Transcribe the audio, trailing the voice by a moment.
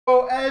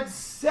So at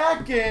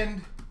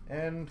second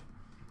and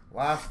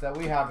last that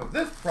we have of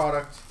this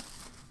product,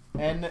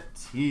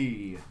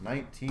 NT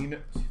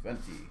 1920.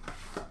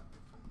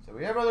 So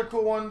we have other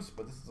cool ones,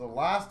 but this is the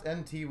last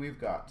NT we've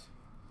got.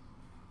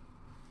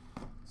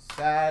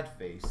 Sad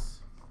face.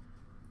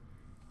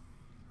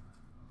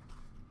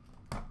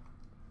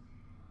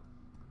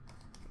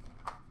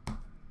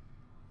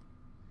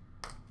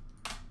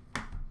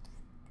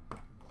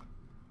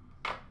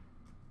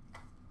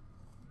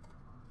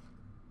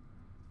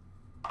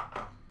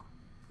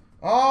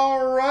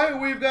 All right,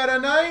 we've got a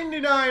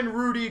 99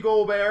 Rudy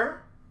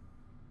Gobert.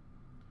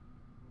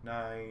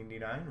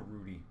 99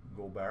 Rudy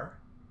Gobert.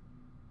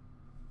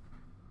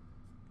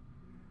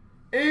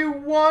 A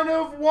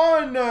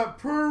 1/1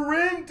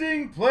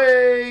 printing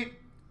plate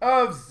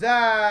of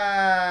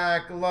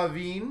Zach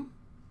LaVine.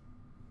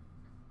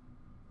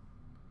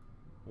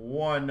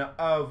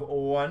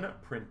 1/1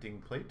 printing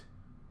plate,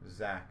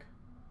 Zach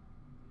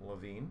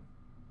LaVine.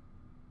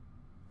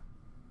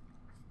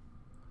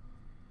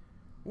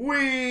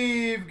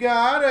 We've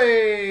got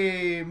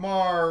a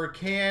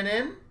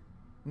Markkanen,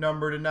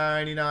 number to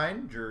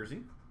 99,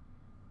 jersey.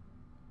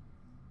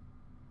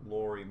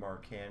 Lauri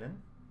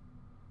Markkanen.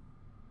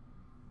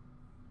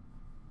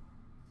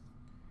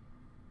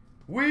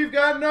 We've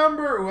got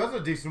number, that's a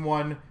decent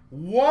one,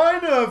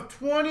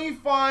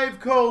 1/25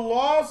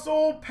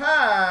 colossal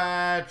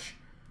patch,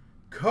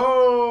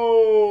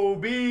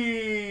 Kobe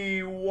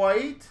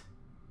White.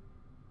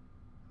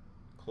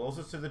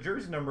 Closest to the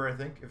jersey number, I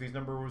think, if his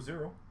number was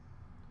 0.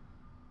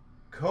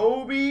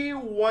 Kobe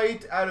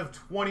White out of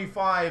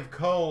 25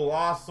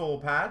 colossal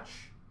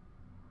patch.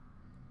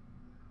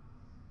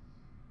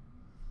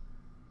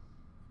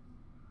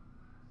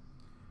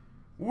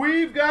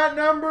 We've got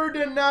number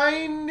to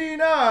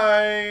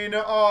 99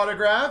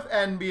 autograph,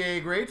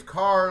 NBA great,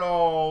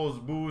 Carlos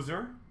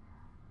Boozer.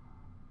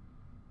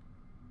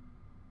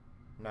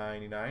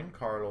 99,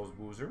 Carlos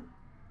Boozer.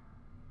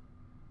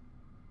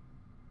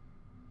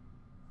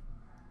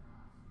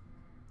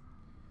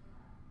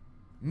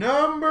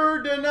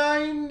 Number to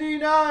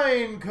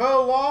 99,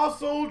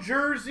 colossal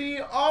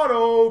jersey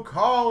auto,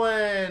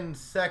 Colin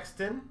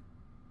Sexton.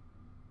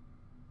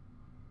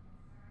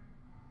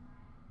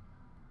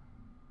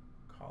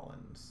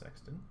 Colin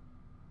Sexton.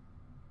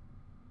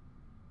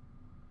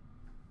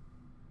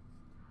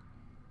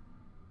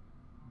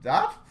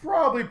 That's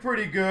probably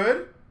pretty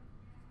good.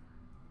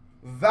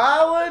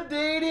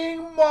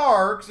 Validating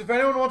marks. If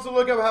anyone wants to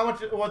look up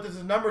what this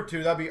is numbered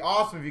to, that'd be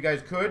awesome if you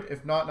guys could.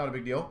 If not, not a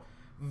big deal.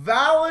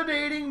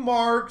 Validating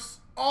marks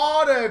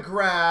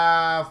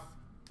autograph,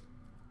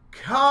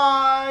 Kyrie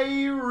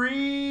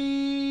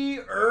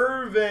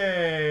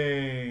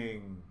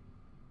Irving.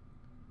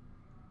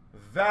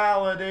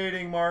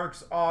 Validating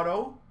marks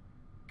auto,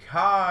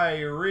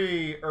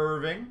 Kyrie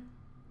Irving.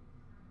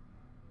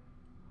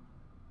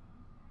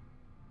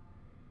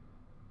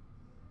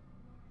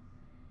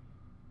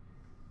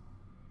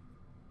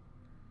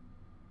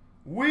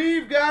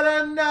 We've got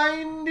a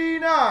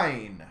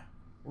 99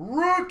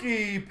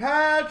 rookie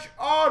patch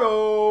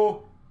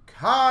auto,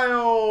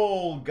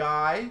 Kyle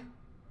Guy.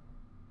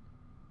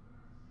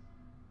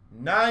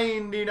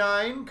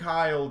 99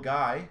 Kyle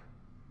Guy.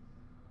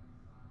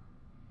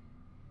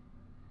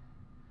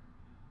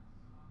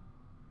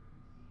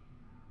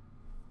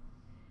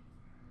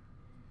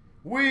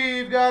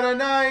 We've got a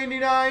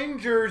 99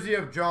 jersey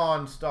of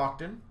John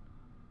Stockton.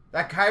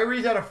 That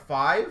Kyrie's out of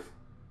 5?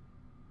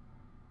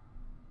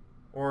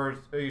 Or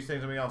are you saying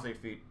something else, 8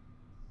 feet?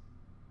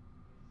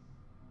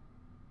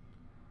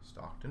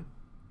 Stockton.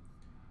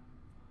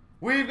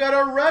 We've got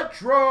a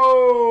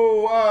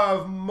retro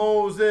of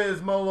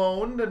Moses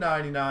Malone to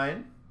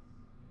 99.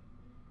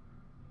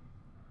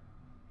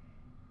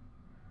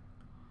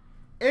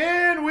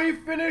 And we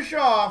finish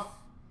off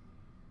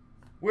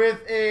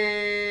with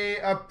a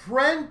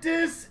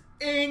Apprentice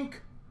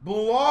Ink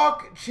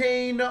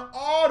blockchain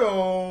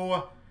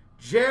auto,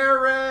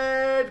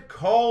 Jared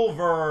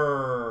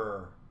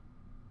Culver.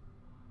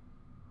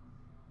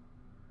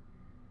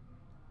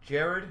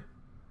 Jared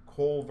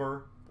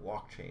Culver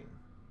blockchain.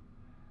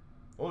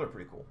 Those are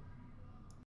pretty cool.